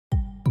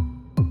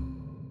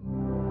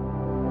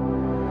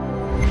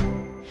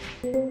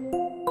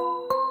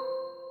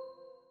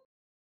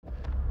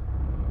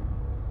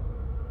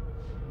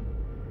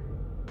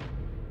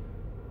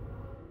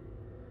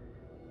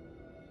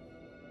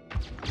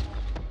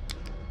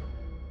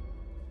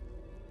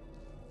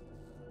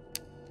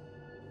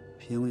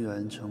平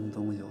原城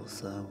东有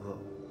三恶，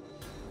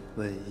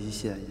为一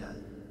线眼，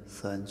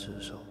三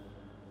只手，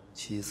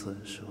七寸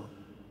舌。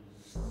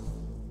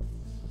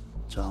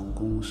长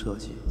弓射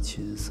击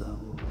擒三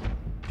恶，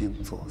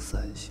并作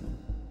三行。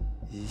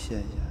一线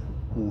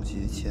眼，目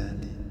及千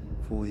里，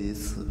复以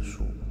此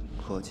数，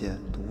可见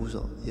读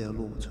者夜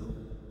路者，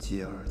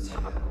继而劫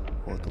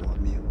或夺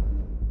命，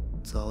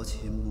遭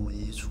其木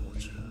衣处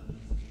之。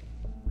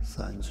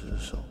三只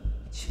手，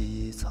其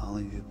一藏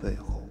于背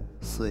后，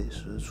遂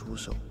时出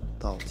手，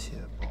盗窃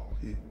宝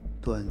玉，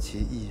断其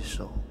一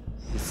手，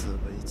以此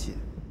为戒。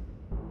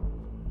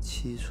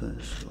七寸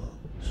舌，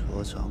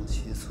舌长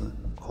7寸，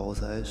口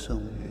才胜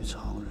于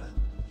常人，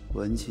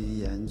闻其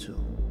言者，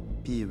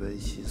必为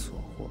其所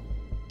惑，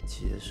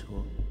结舌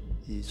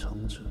以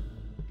成之。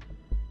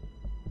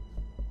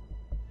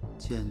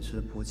见之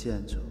不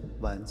见者，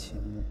剜其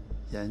目；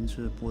言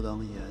之不当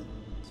言，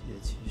截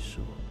其舌；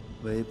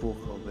为不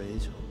可为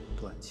者，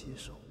断其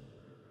手。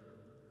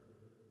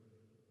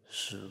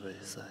是为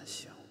三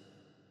行。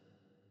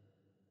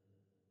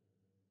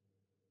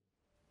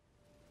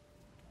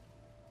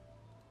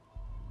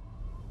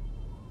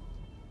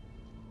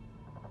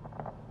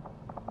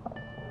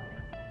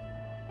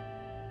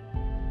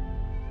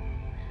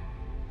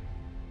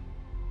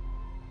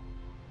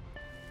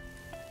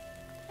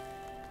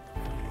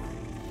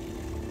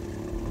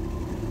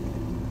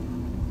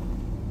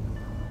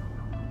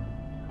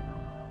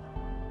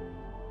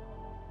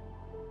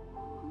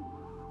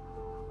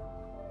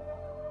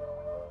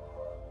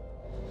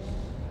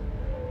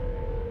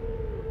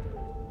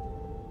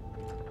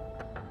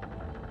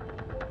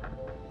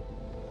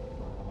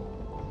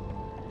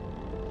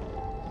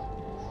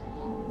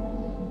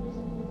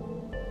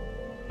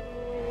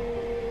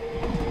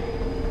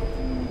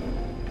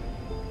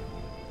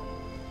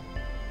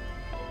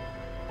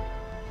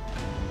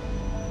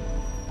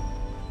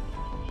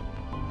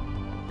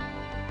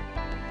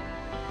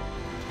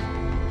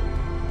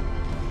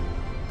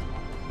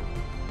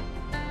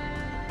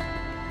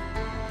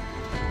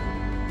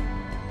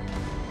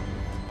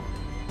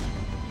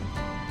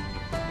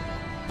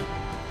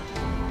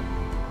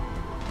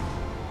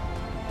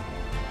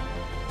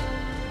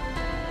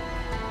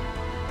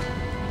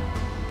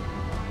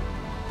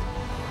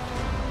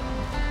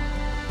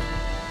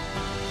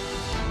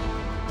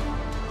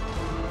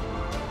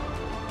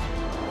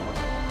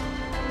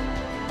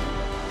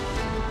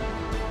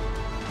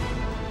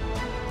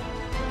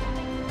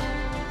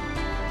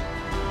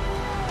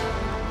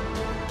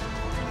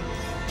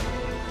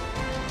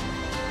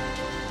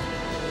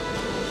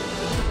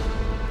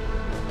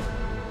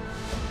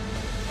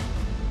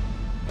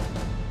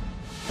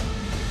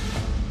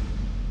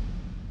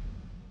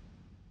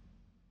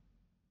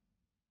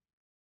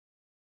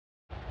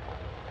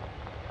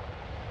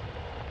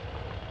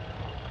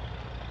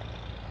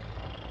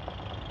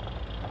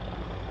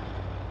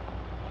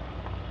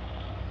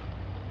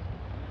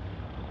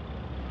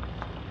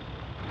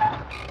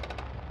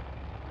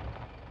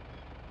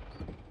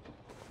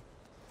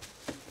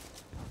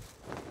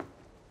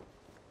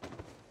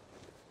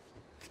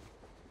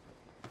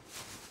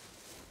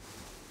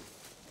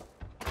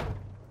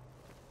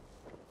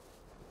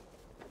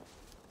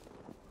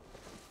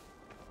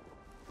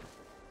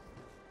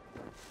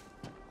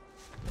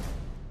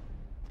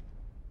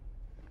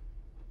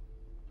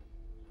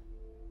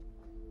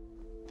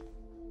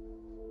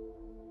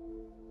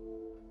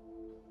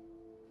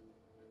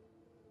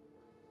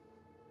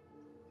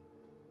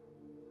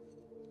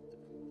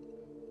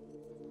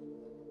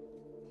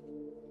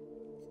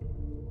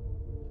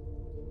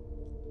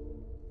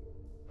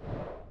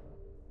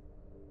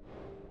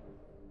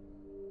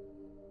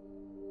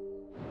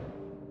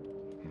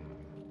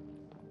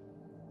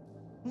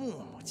磨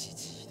磨唧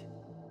唧的，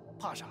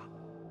怕啥？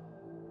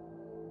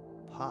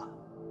怕？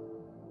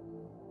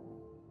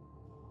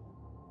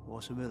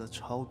我是为了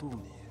超度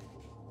你。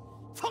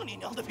放你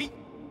娘的屁！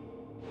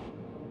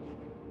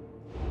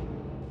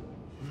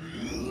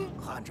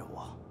看着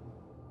我，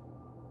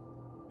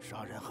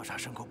杀人和杀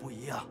牲口不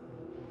一样。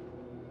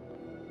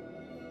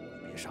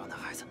别杀那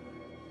孩子。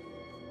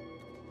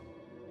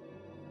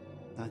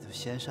那就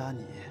先杀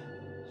你，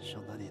省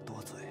得你多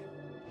嘴。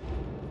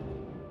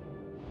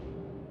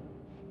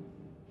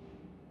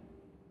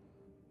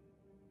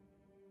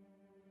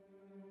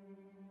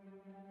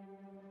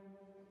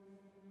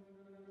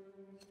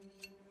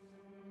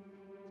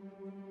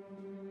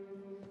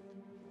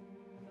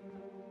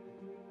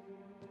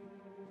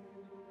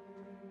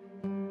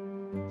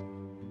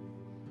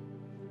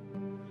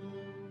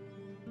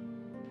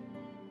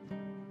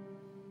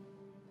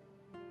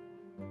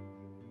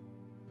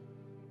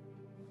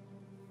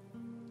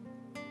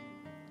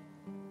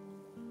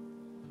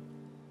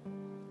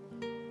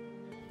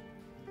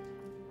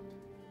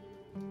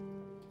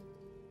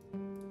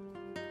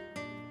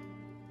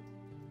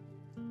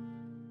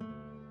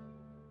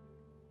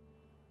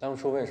当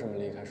初为什么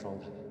离开双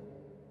台？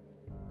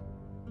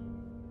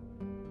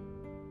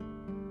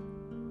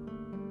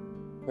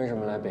为什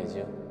么来北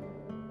京？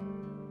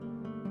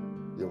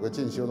有个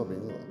进修的名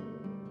额，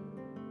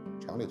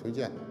强力推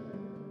荐。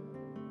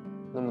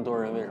那么多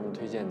人为什么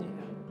推荐你？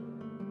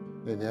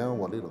那年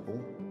我立了功，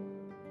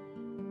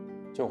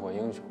救火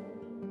英雄。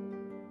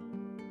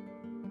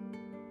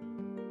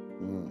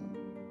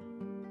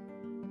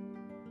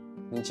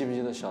你记不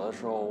记得小的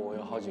时候，我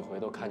有好几回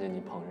都看见你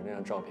捧着那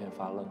张照片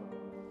发愣。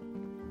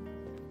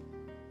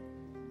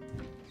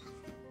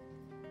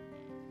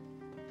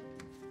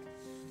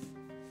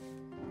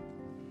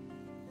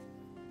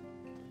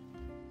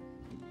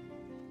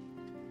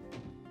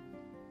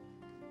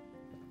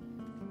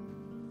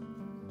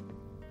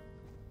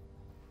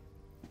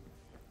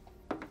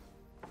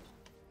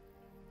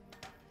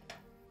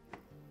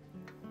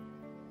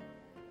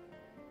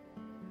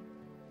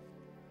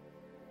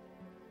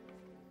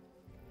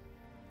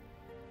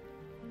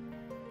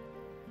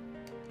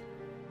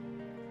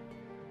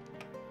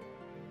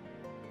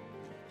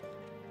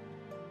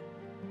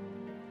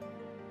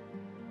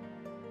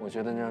我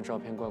觉得那张照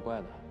片怪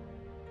怪的，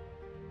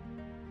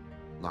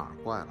哪儿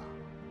怪了？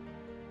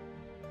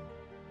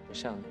不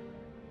像你。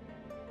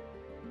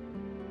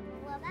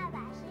我爸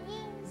爸是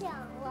英雄，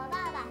我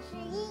爸爸是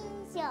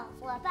英雄，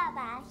我爸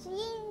爸是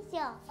英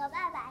雄，我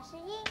爸爸是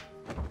英。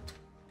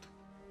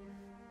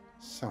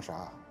像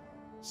啥？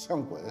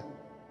像鬼？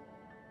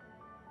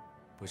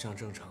不像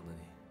正常的你，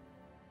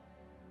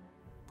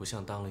不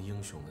像当了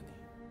英雄的你。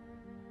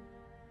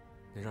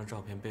那张照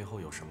片背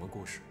后有什么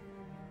故事？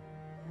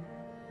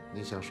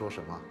你想说什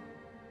么？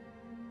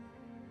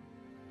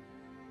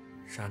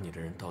杀你的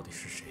人到底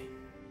是谁？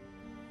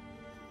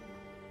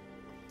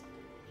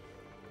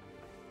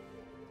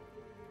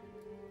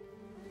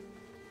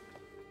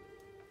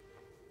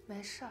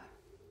没事儿。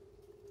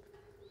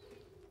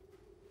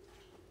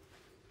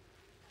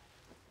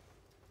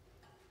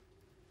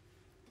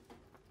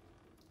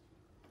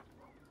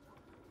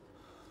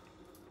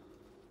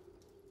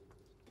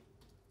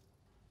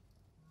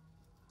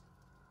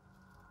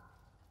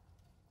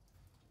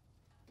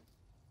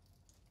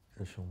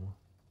是熊吗？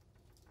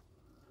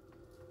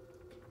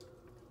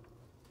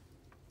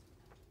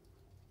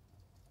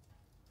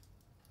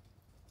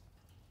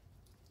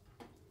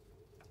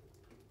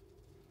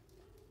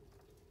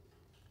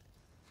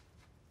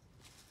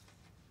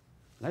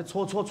来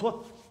搓搓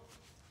搓！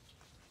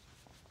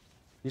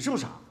你是不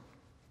是傻？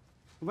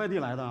外地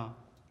来的，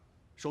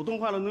手冻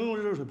坏了能用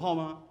热水泡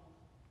吗？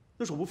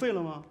那手不废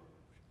了吗？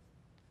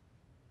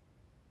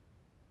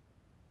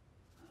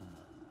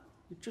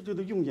你这就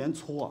得用盐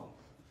搓啊！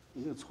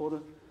你这搓的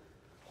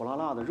火辣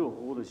辣的、热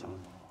乎乎的，香。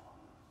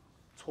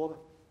搓吧。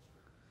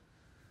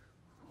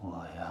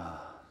我呀，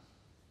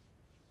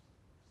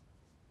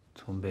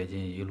从北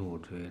京一路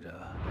追着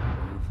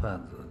人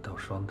贩子到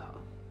双塘，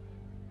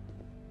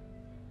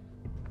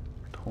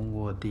通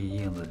过地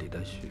印子里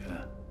的血，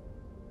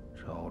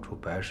找出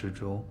白石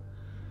洲。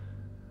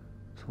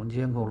从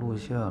监控录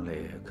像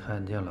里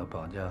看见了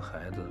绑架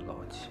孩子的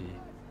老七，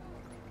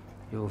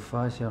又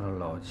发现了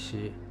老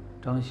七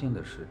张鑫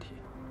的尸体。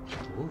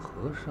如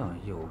和尚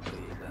又被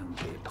人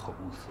给捅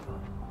死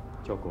了，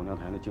叫狗娘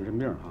台那精神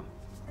病啊！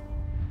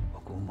我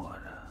估摸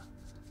着，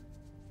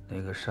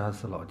那个杀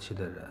死老七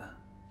的人，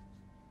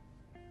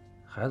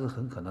孩子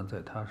很可能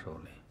在他手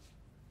里。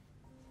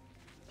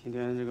天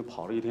天这个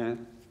跑了一天，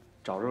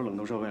找着冷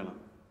冻设备了。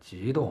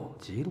急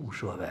冻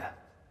设备。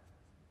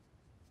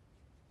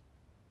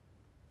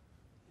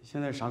你现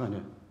在啥感觉？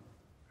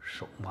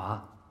手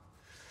麻，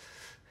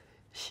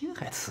心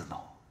还刺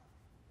挠。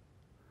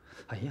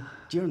哎呀，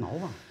接着挠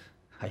吧。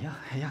哎呀！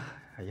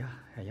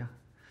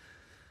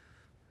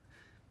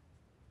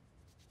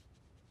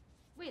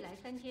未来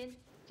3天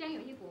将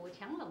有一股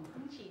强冷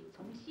空气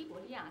从西伯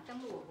利亚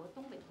登陆我国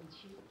东北地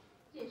区，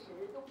届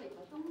时东北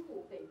和东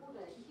部、北部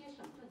的一些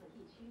省份和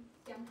地区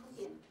将出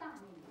现大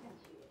面积降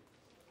雪。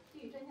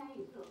据专家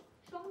预测，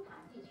双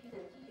塔地区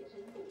的积雪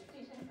深度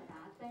最深可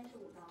达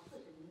35到40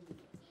厘米，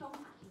双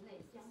塔境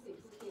内将会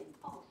出现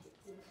暴雪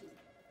天气，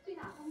最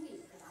大风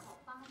力可达到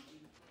8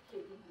级，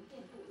水平能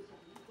见度小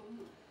于1公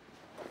里。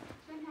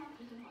专家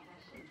提醒广大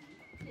市民，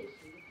届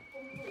时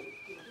公路、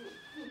铁路、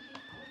牧区草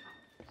场，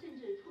甚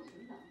至畜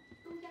禽等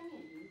都将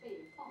面临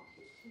被暴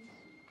雪侵袭，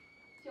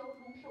交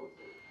通受阻，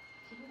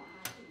请广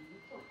大市民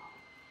做好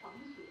防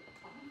雪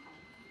防寒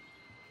意。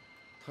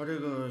他这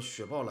个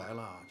雪暴来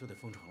了就得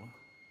封城了，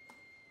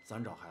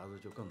咱找孩子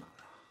就更难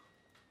了，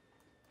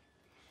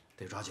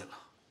得抓紧了。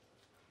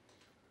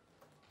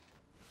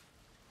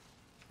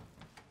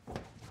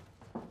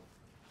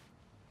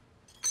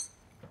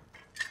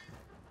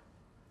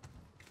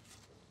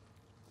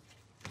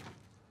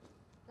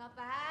老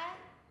白，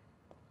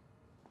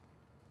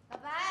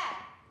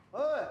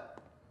哎，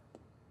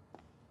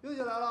又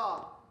进来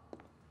了。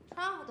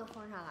窗户都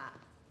封上了。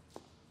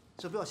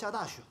这不要下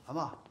大雪了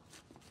吗？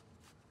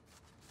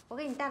我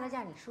给你带了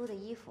件你叔的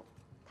衣服，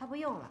他不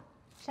用了，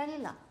山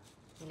里冷，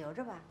你留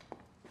着吧。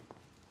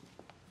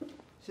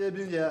谢谢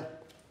冰姐。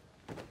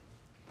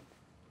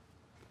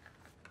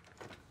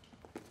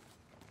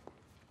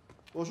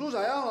我叔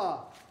咋样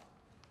了？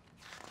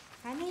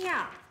还那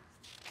样，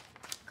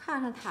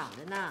炕上躺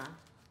着呢。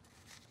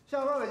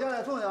下班给家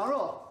里送羊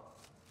肉。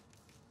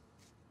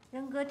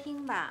扔歌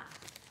厅吧。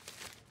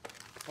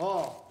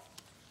哦。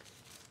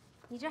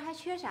你这还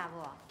缺啥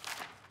不？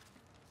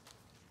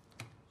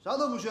啥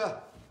都不缺。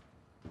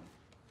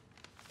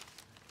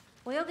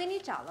我又给你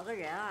找了个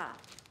人啊，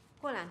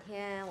过2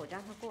天我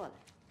让他过来。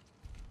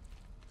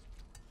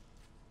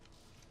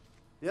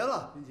别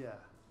了，冰姐，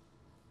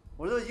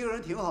我这一个人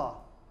挺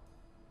好，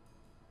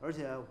而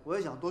且我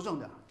也想多挣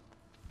点。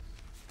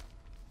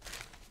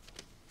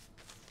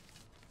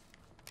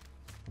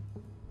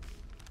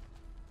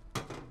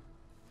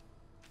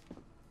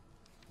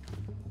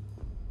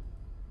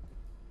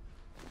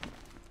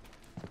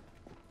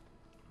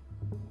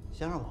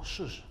先让我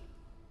试试，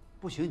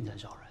不行你再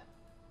找人。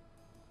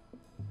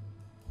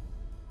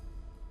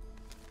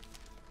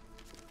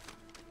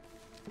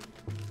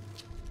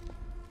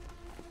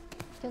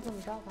就这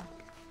么着吧。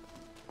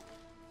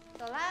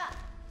走了。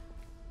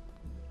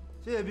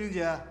谢谢冰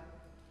姐。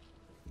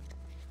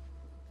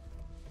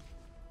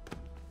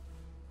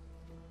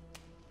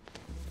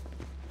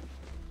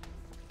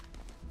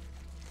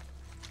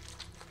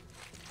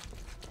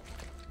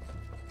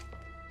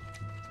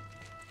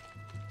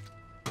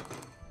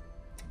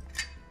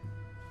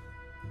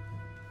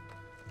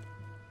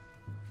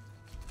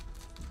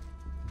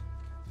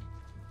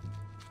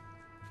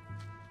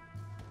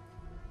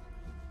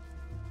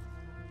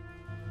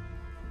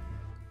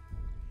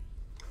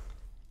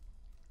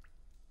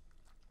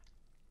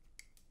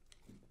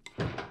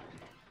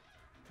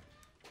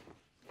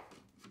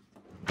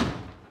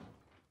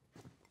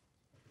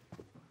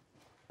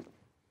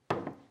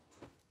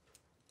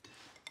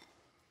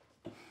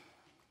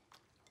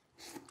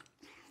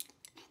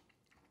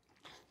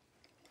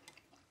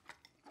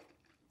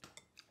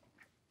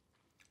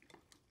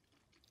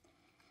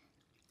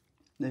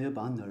那些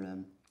绑你的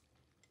人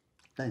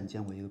带你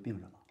见过一个病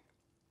人吗？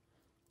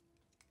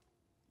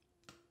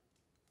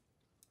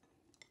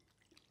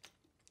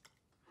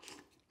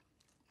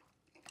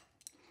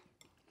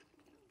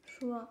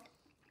叔，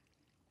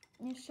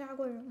你杀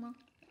过人吗？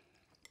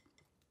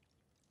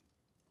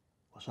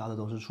我杀的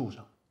都是畜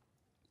生。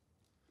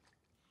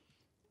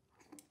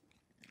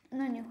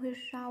那你会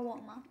杀我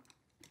吗？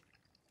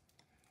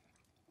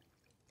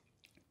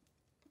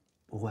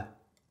不会。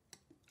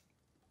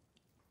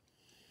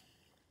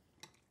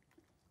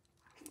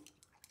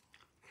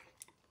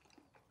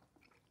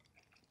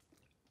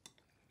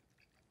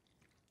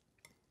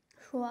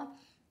叔，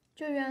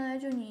这原来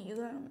就你一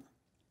个人吗？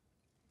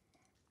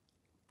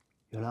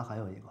原来还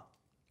有一个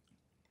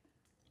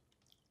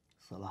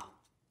死了。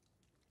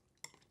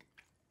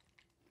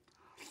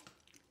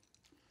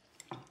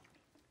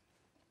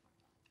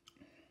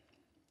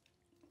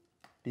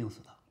病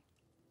死的。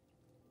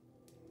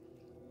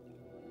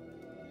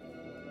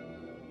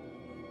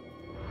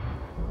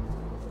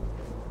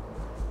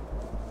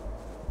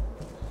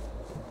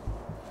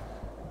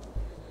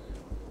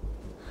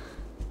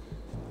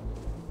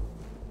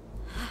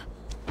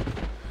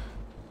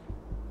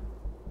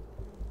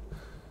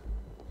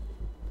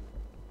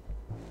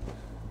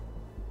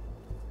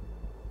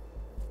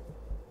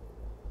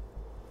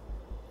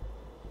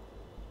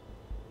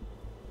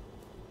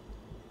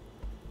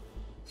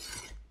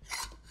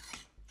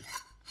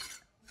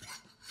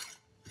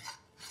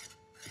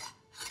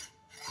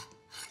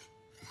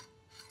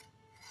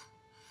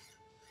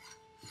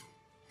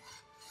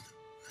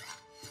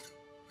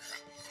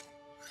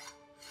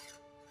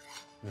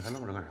你还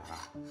愣着干啥呀？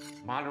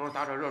麻溜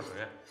打点热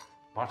水，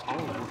把肠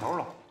子煮熟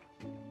了。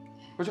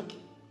快去。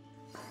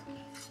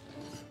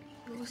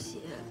有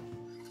血。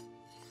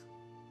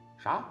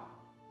啥？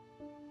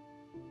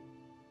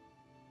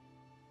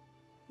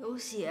有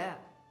血。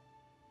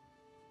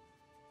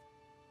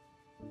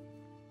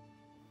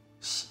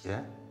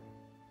血？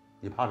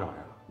你怕这玩意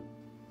儿？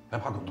还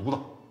怕滚犊子？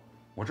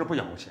我这不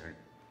养过闲人。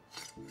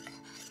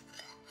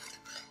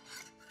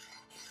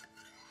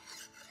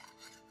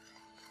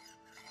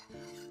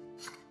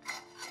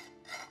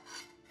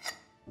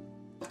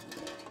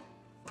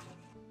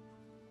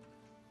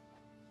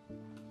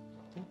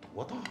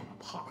多大了，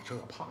怕这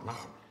怕那的，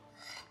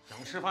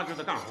想吃饭就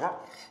得干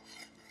活。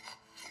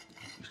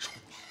你瞅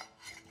你！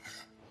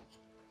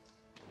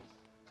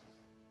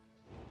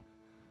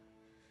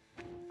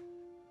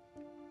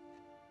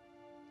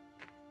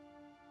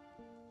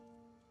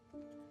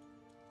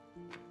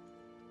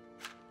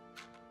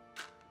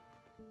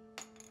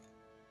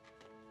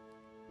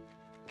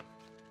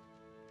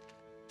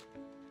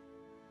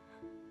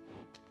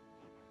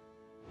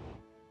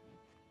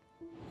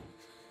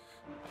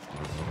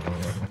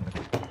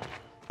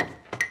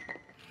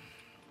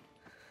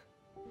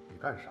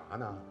干啥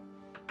呢？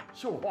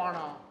绣花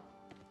呢？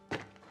哎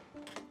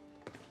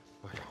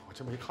呀，我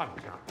真没看你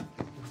这样，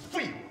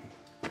废物，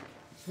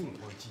凤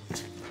凰唧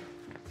唧的，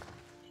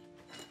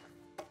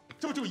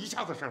这不就一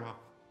下子事吗？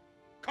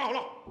看好了。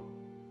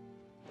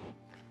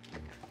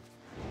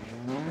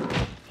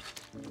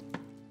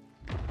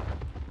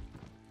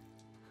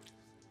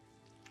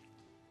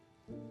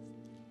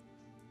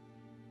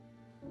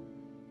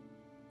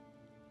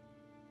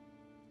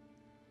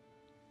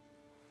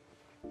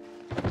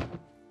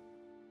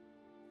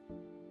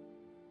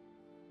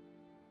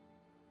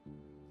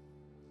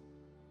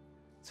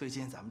最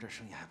近咱们这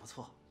生意还不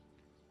错，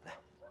来，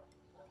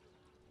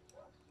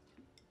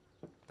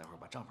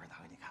照片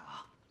拿给你看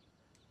啊。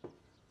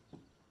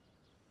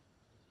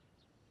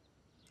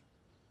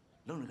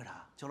愣着干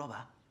啥？叫老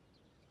板。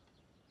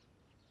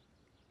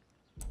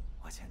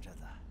我前阵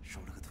子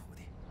收了个徒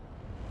弟，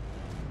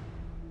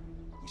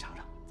你尝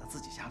尝咱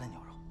自己家的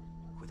牛肉，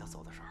回头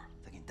走的时候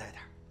再给你带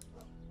点。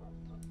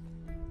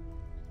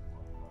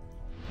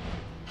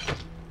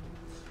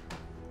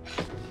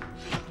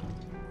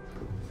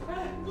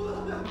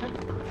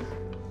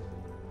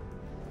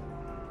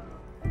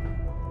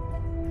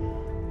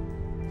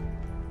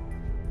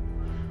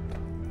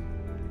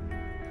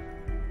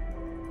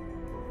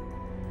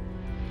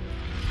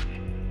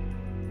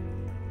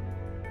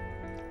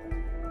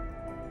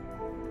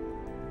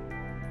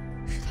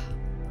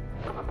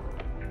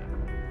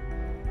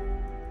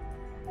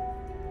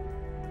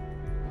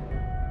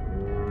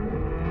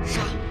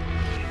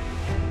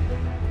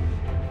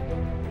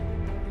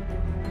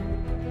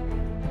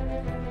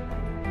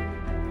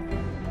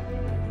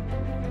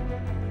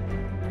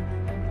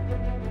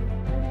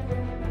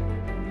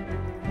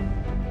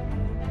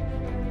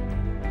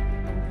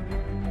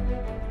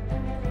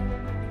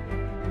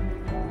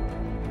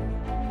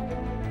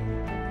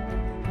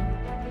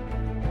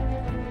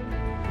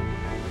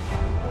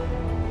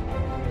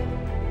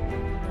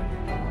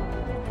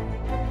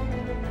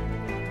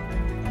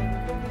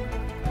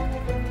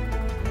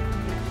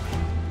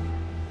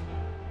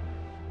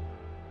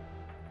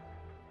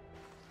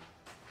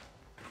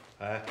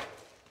 哎，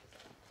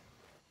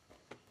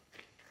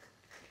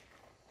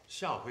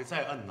下回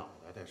再摁脑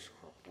袋的时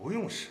候，不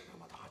用使那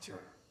么大劲儿，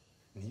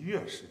你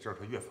越使劲儿，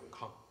他越反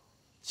抗，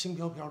轻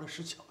飘飘的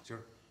使巧劲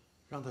儿，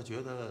让他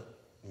觉得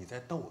你在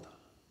逗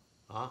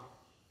他，啊？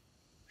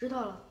知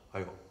道了。还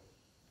有，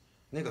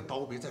那个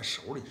刀别在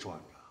手里转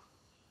着，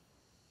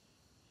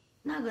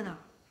那搁哪儿？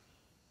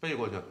背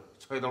过去，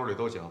揣兜里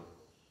都行，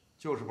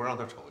就是不让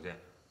他瞅见。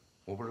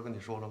我不是跟你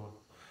说了吗？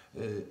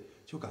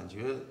就感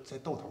觉在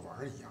逗他玩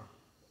儿一样。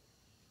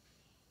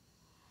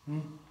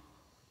 嗯，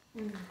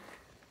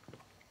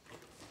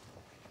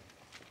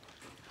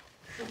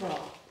师傅，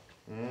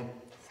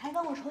才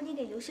刚我瞅你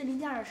给牛试零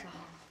件的时候，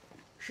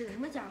使的什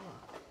么家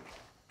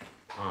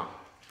伙？啊，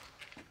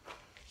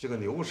这个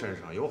牛身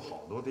上有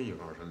好多地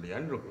方是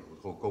连着骨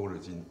头勾着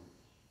筋，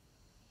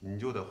你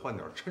就得换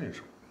点趁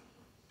手的。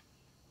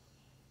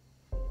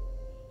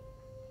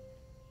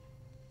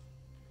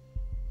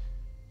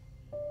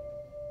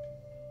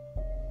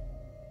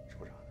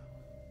说啥呢？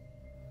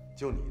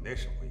就你那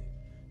手艺。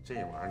 这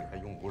玩意儿你还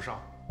用不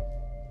上。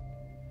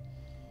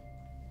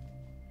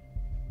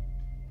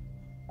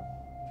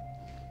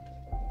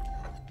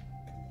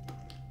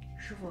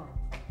师傅，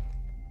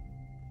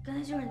刚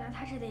才就是拿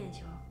他这戴眼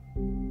球。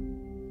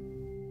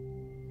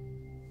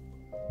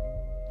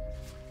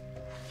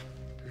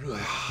热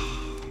呀！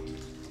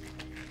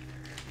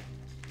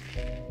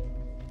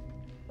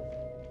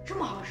这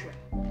么好使？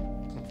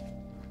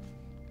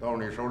到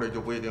你手里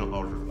就不一定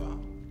好使了。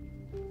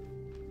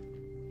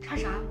差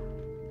啥？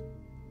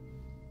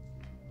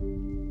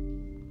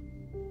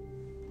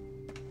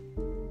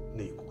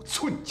 那股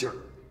寸劲儿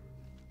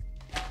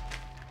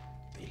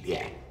得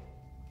练。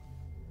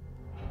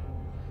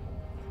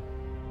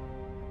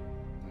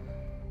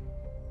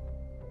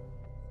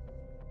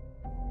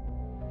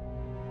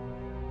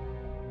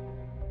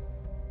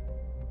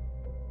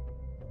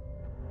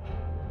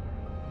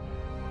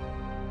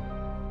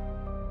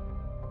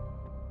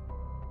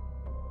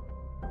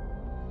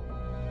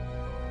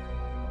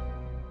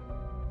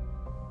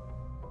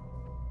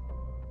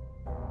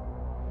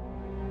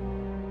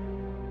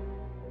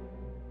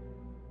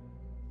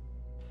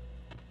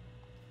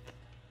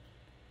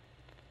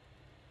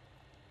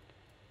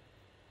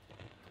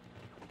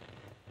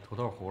土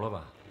豆糊了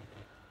吧？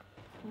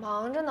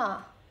忙着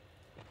呢。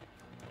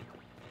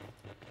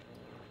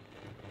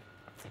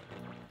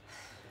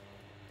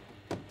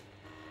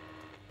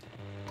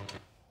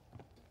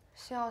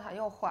信号塔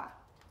又坏了。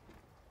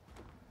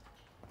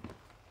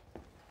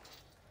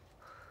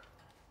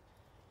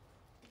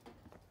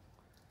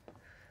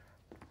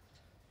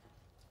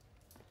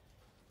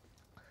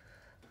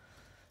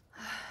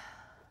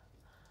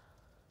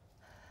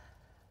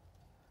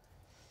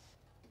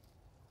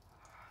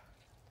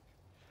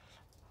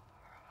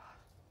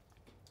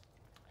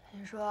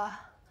你说，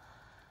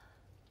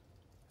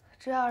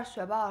这要是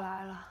雪豹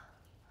来了，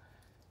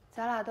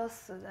咱俩都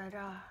死在这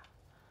儿，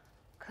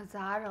可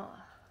咋整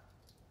啊？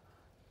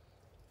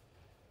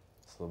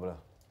死不了，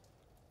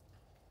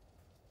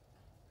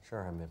事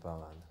儿还没办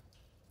完呢。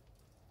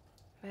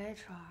没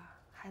准儿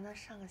还能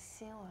上个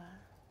新闻，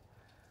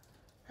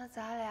那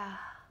咱俩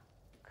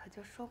可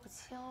就说不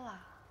清了。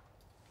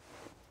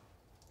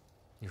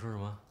你说什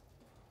么？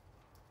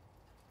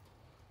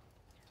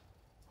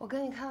我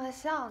跟你开玩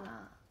笑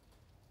呢。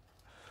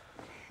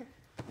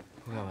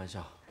不开玩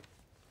笑，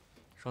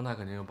双太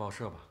肯定有报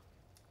社吧？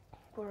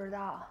不知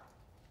道。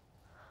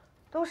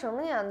都什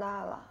么年代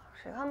了，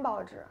谁看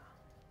报纸啊？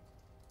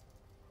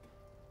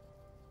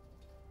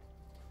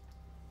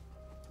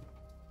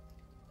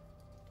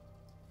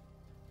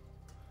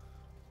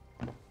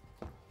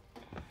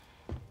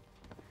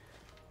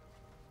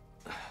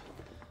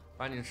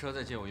把你的车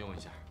再借我用一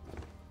下。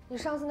你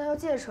上次那要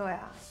借车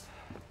呀？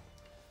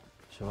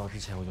雪豹之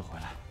前我就回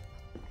来。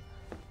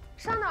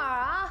上哪儿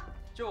啊？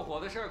救火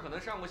的事儿可能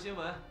上过新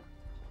闻。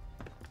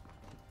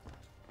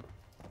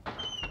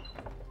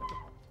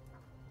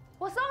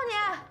我送你。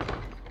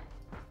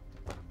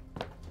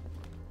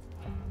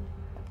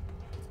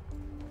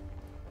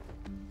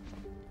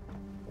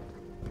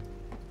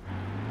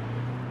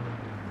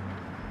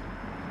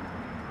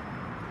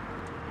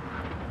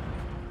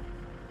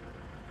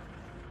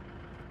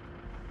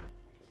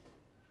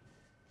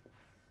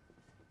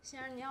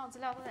先生，您要的资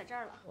料都在这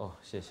儿了。哦，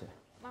谢谢。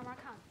慢慢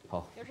看。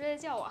好。有事再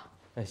叫我。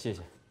哎，谢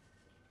谢。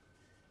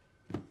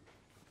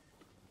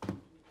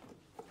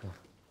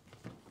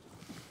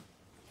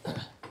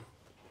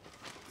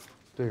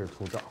对着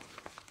图照，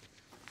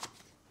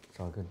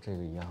照跟这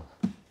个一样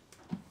的。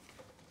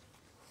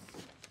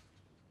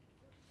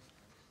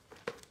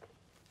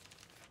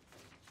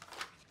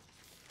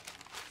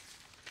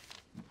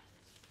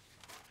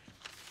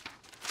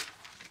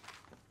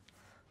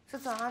这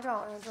咋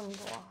找呀？这么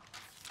多。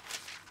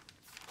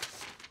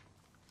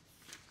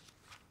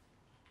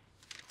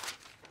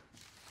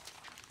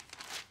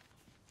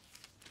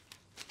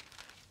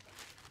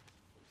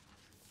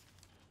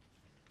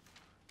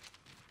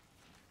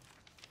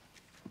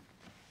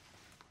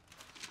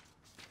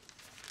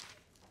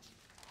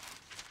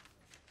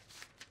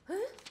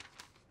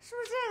是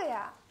不是这个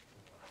呀？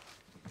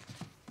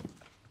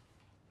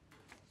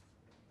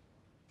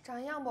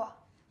长一样不？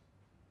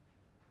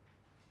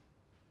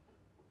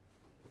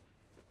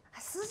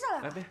还撕下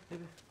来吧。哎，别！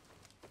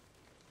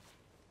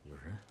有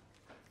人，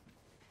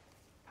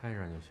拍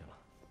上就行了。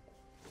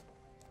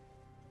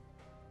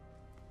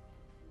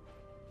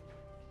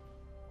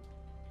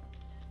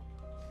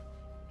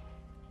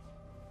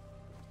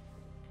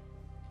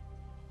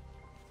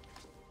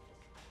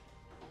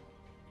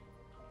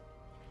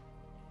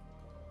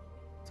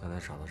咱得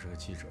找到这个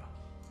记者。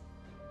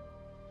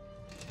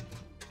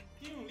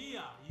丁永利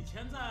啊，以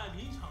前在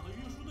林场的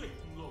运输队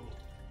工作过，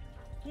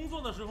工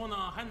作的时候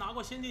呢还拿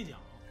过先进奖，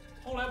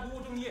后来不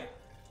务正业，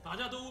打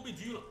架斗殴被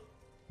拘了。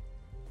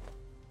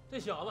这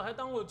小子还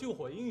当过救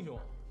火英雄，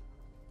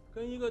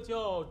跟一个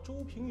叫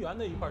周平原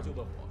的一块救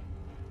的火。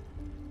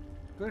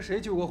跟谁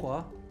救过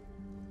火？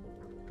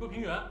周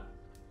平原。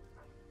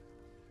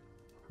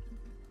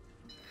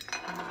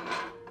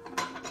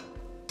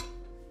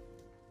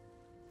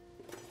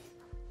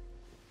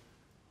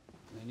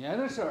哪年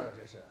的事儿啊？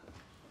这是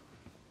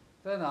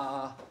在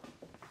哪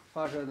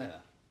发生的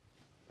呀？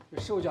这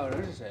受奖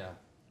人是谁啊？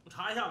我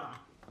查一下子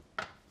啊。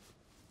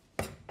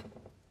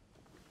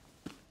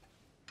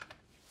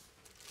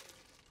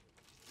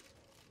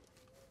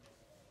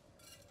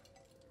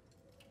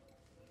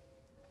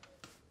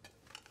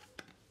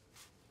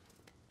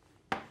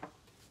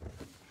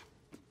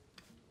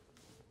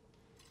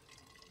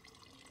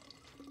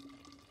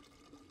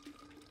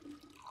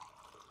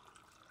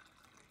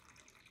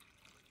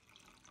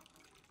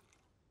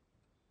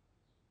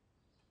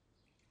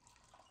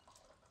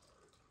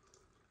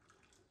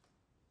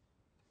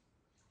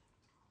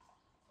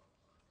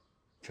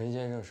陈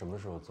先生什么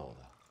时候走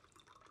的？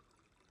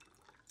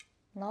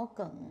脑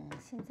梗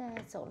现在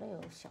走了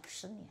有小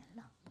10年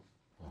了。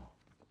哦。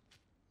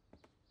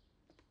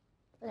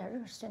有点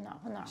热水，暖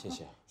和暖和。谢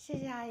谢。谢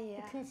谢阿姨。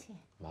不客气。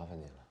麻烦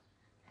您了。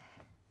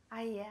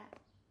阿姨，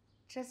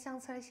这相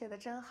册写的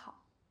真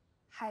好，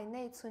海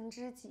内存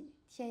知己，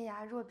天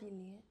涯若比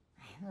邻。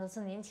哎，那都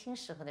是年轻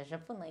时候的事，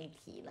不能一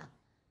提了。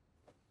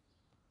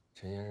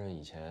陈先生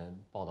以前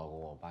报道过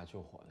我爸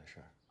救火的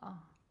事儿。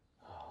啊。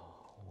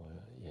我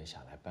也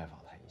想来拜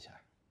访他一下。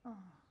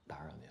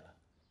打扰您了。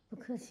不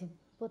客气，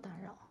不打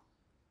扰。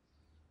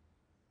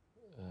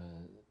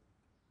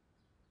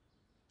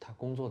他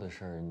工作的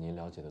事儿您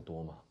了解的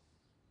多吗？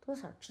多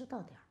少知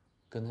道点儿。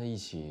跟他一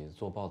起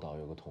做报道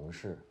有个同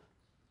事，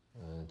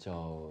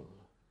叫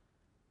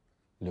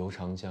刘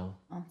长江。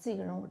这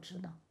个人我知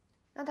道。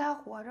那他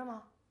还活着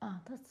吗？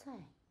啊，他在。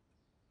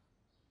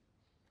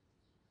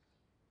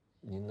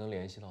您能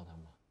联系到他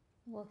吗？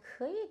我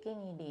可以给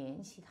你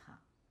联系他。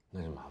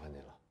那就麻烦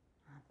您了。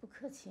不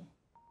客气。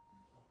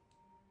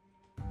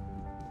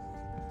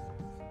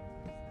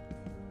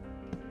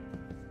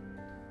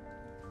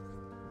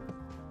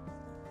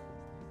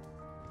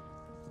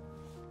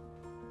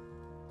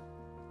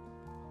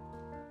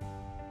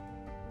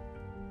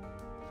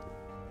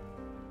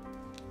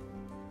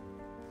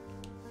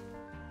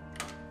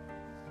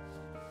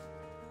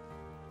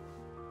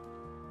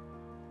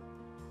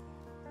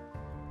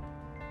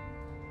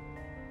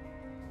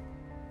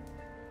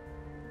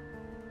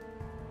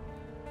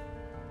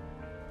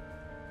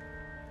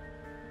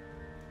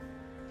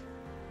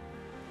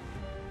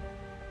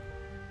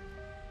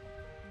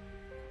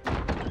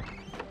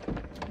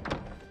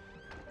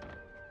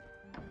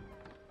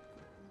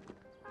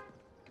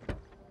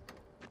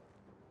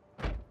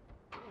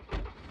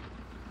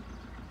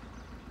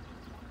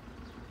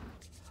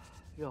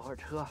约会儿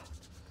车。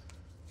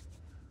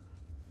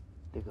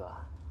李哥，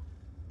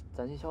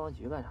咱去消防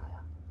局干啥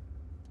呀？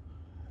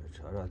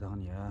查查当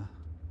年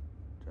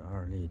这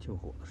2例救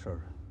火的事儿。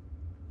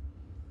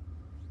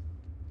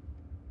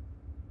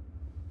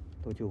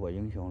都救过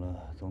英雄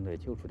了，总得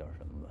救出点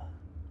什么吧？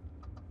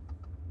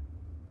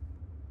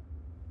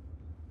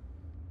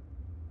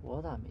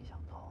我咋没想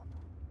到呢？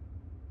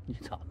你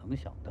咋能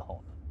想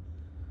到呢？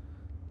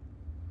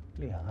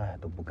恋爱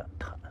都不敢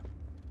谈。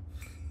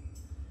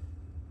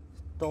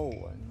逗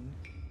啊！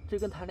这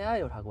跟谈恋爱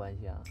有啥关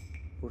系啊？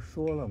不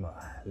说了吗？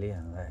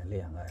恋爱，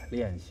恋爱，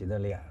练习的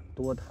练，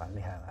多谈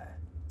恋爱。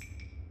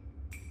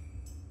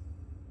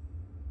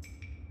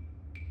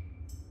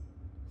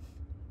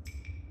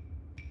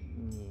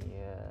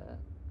你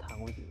谈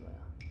过几个呀？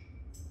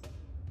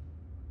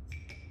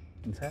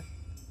你猜？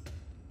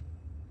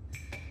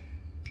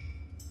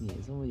你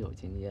这么有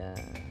经验，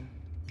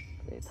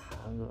得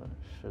谈个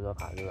10个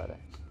8个的。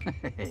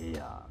哎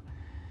呀，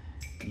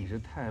你是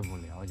太不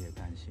了解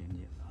干刑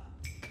警了。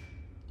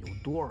有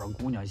多少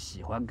姑娘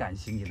喜欢干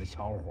刑警的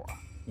小伙？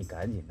你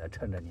赶紧的，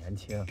趁着年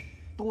轻，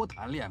多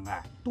谈恋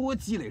爱，多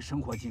积累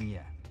生活经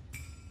验，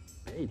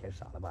别一天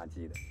傻了吧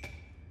唧的。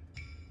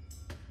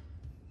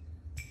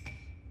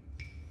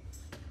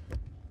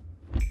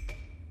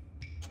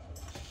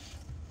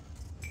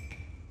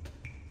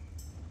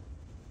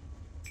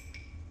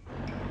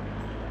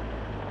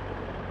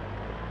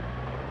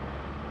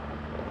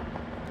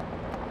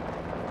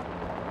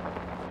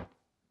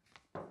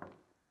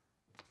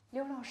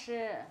刘老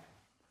师，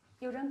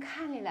有人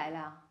看你来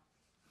了。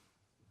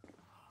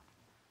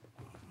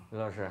刘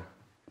老师，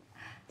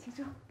请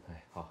坐。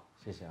哎，好，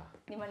谢谢啊。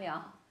你们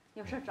聊，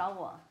有事找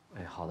我。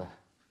哎，好的。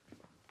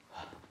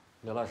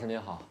刘老师您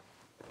好，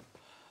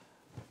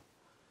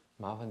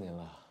麻烦您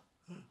了。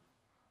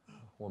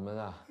我们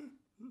啊，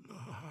老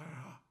汉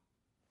啊，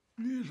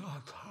你咋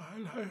才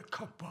来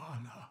看爸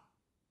呢？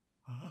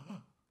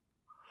啊？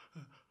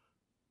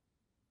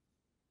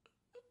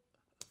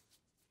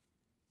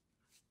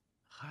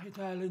还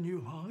带了女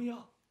朋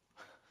友？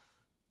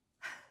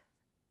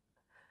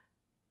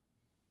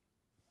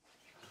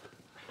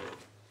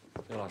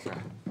刘老师，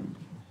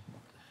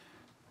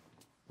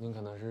您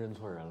可能是认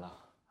错人了。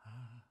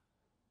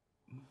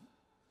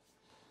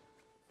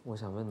我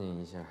想问您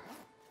一下，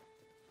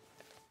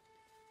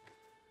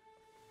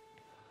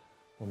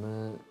我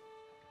们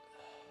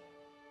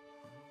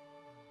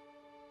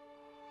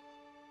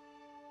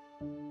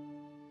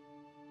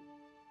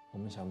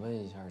想问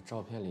一下，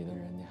照片里的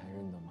人你还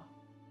认得吗？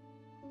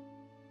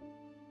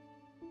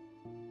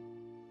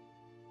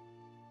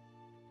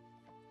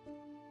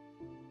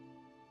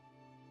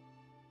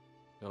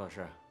刘老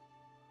师，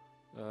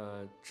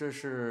这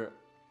是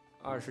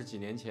20几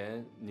年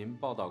前您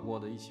报道过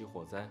的一起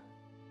火灾，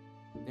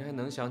您还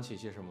能想起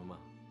些什么吗？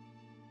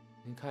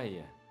您看一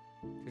眼，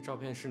这照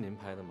片是您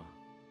拍的吗？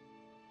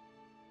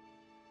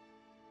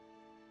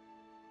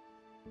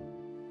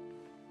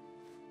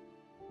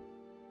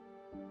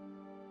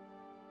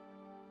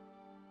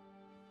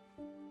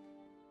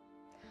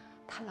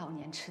他老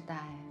年痴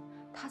呆，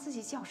他自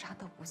己叫啥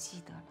都不记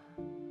得了，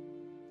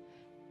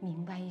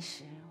明白一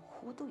时，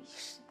糊涂一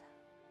时的。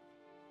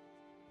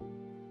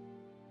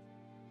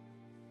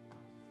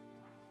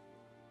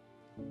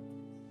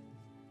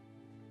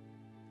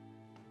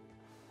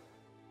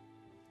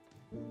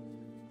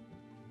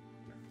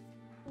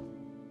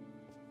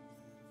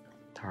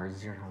他儿子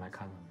经常来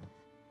看他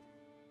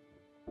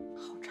吗？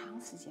好长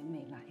时间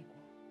没来过。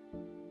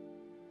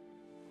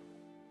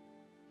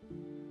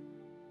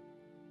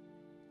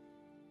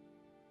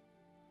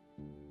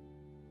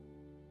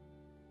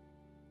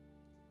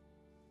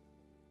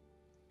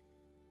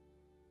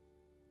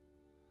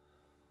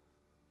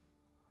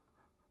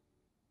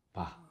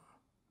爸，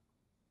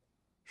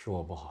是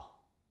我不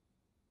好，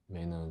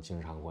没能经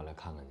常过来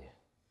看看您。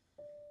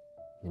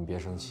您别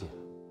生气。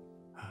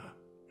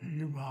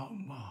你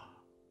忙吧，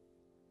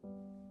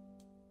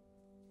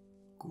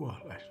过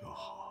来就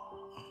好。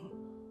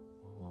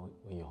我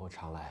以后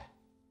常来。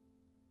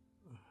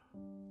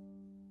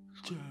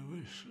这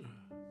位是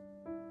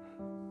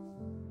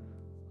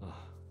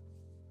啊，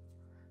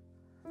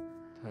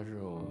她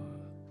是我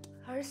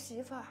儿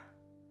媳妇儿。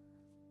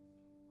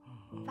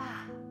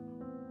爸。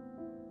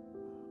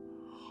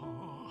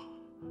好。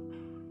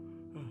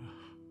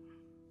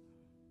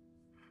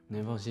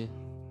您放心，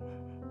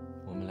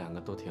我们2个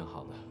都挺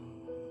好的。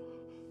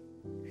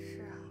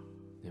是啊。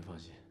您放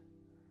心。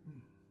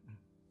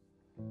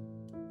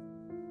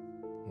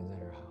您在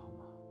这儿还好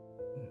吗？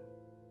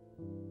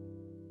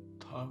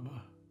他们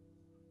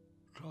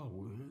照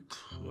顾的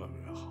特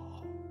别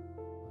好。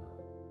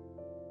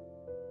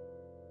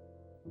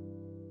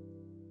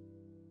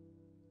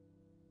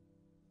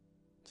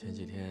前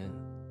几天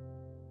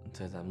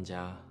在咱们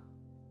家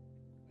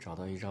找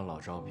到一张老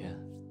照片，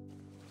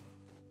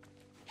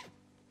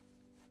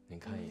您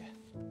看一眼。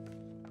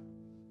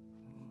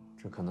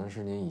这可能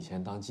是您以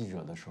前当记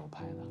者的时候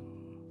拍的。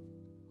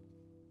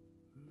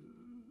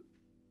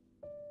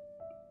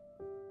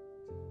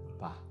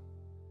爸，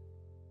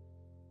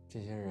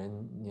这些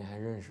人您还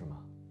认识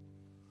吗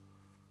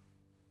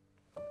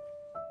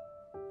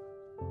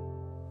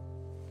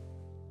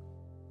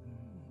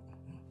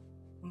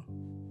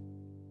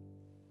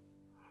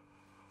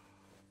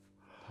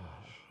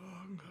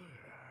？3个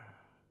人，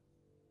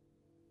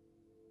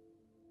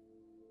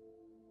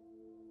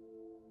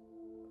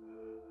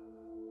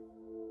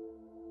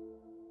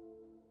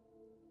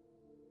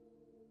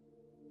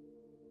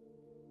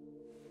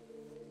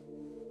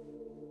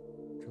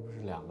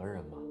 2个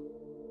人吗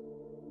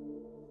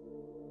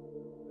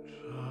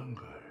？3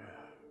个人。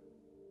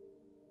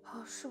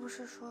哦，是不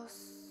是说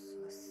死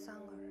了3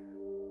个人？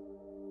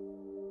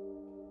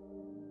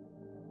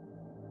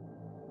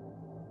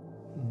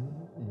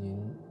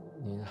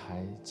您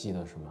还记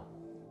得什么？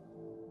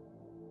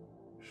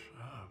 3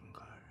个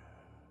人。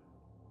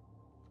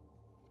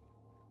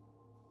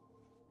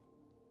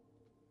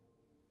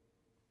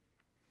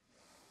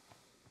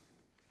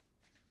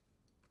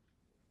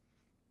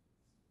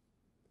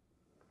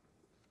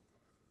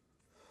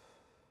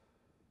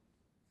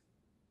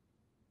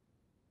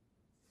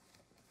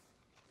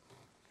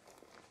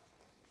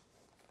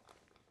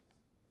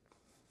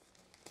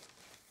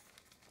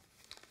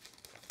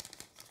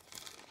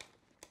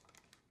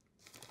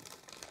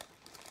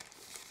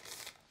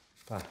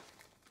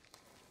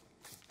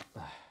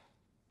哎，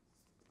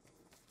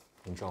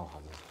您照顾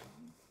好自己，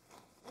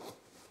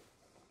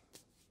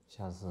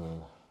下次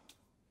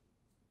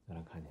再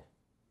来看您。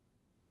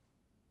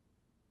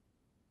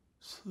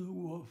吃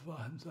过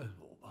饭再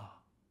走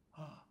吧，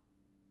啊。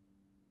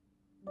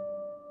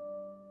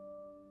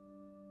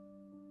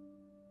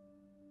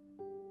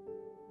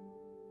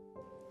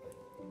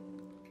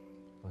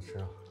我吃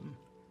啊。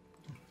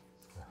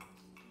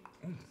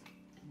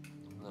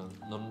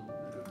能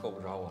够不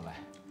着我来。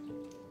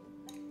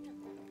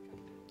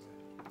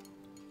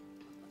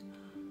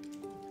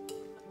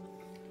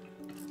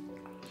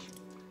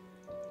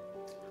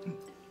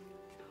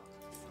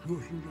 不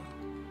吃的，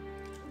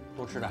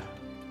不吃的。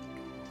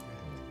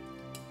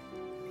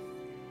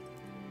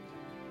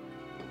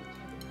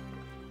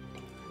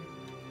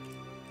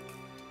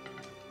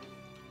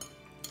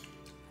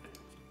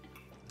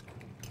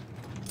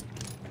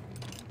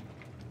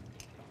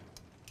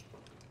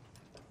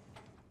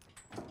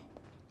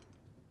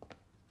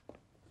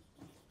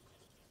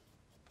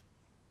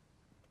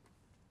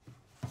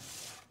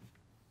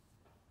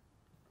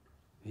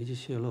煤气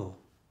泄漏，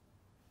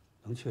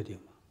能确定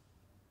吗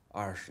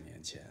？20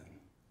年前，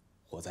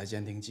火灾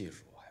监听技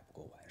术还不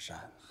够完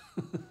善。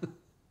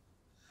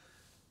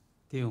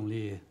丁永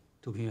利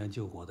渡平原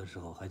救火的时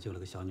候，还救了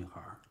个小女孩。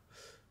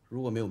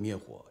如果没有灭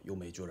火又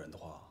没救人的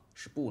话，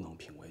是不能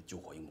评为救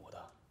火英模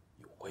的，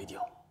有规定。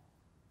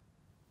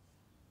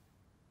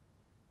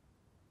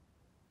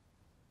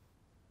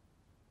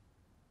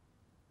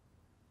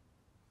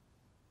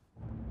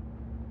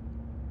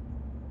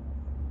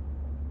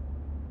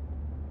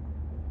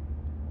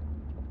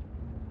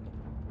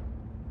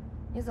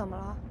你怎么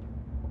了？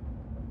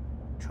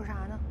瞅啥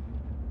呢？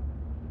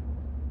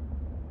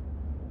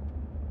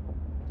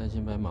担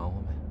心白忙活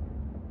呗。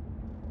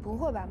不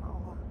会白忙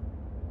活，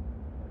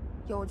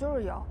有就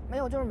是有，没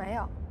有就是没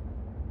有。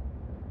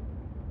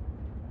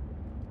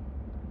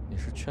你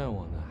是劝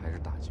我呢，还是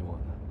打击我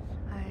呢？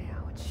哎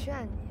呀，我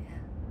劝你，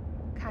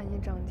看你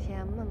整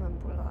天闷闷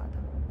不乐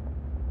的。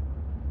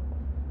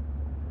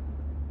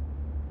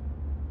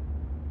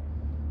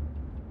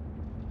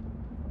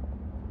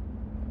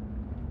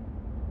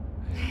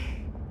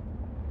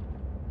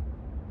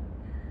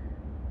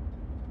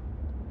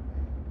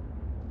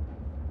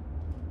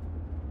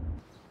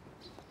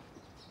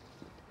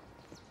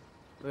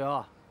陆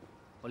瑶，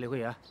我李慧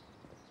妍，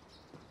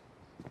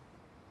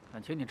想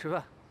请你吃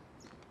饭。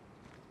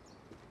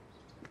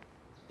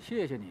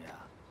谢谢你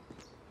啊！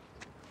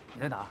你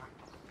在哪儿？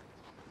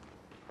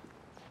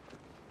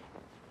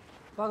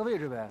发个位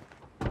置呗。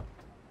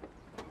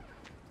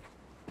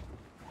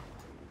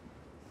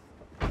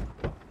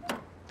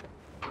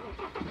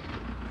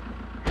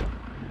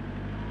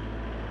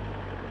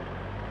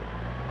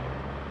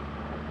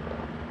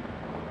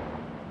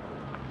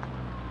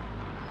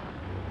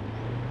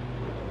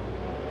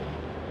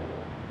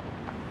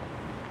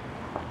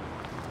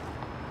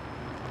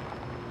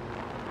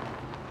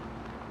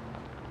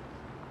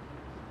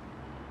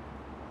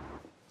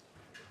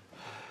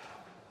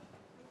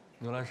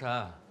牛栏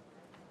山，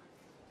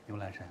牛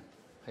栏山，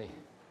嘿，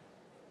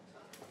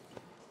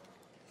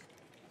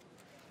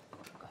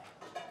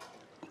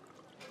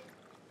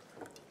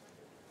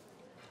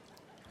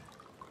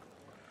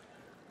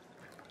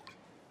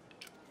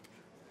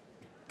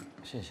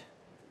谢谢。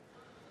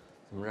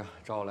怎么着，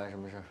找我来什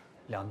么事儿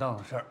？2档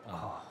子事儿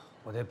啊，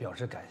我得表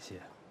示感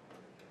谢。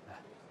来，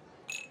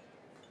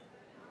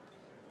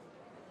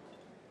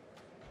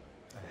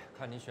哎，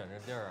看你选这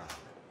地儿啊，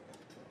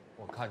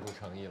我看出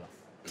诚意了。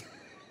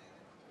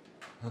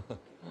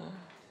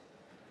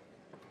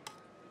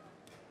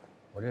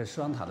我这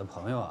双塔的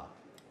朋友啊，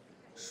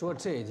说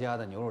这家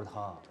的牛肉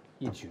汤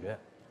一绝，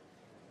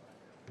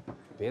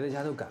别的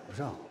家都赶不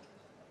上。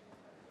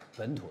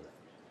本土的，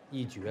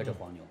一绝这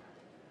黄牛。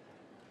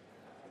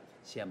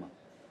鲜吗？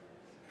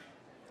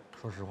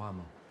说实话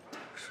吗？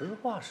实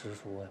话实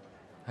说呀，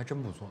还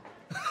真不错。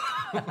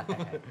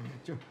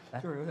就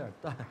是有点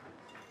淡。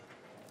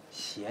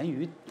咸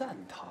鱼蛋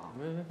汤。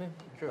别，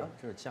这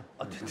是酱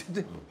啊，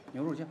对，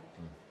牛肉酱。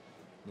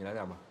你来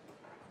点吧。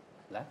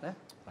来。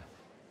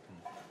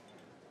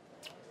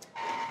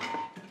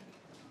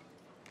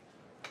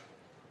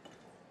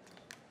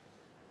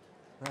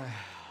哎呀，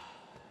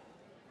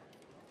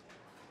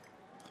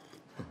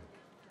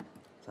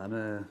咱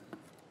们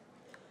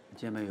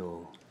见面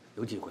有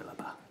几回了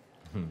吧？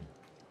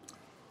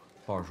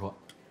不好说。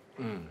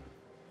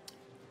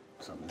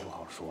怎么不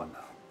好说呢？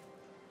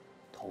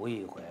头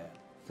一回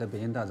在北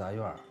京大杂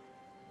院，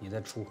你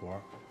在出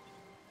活，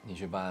你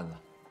去办案子。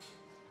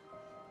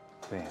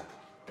对呀，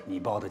你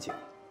报的警。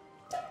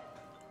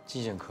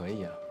记性可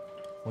以啊，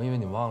我以为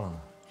你忘了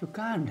呢。就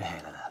干这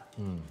个的。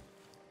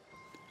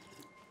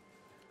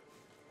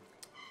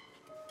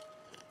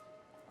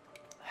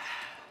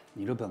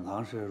你这本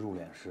行是入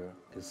殓师，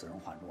给死人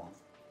化妆。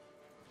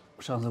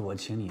上次我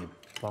请你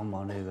帮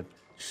忙这个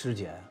尸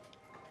检，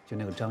就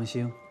那个张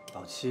兴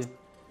老七，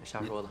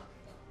瞎说的，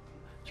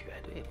绝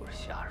对不是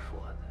瞎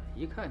说的，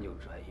一看就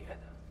是专业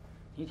的。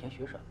你以前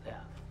学什么的呀？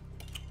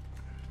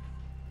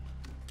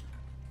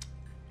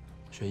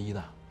学医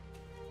的。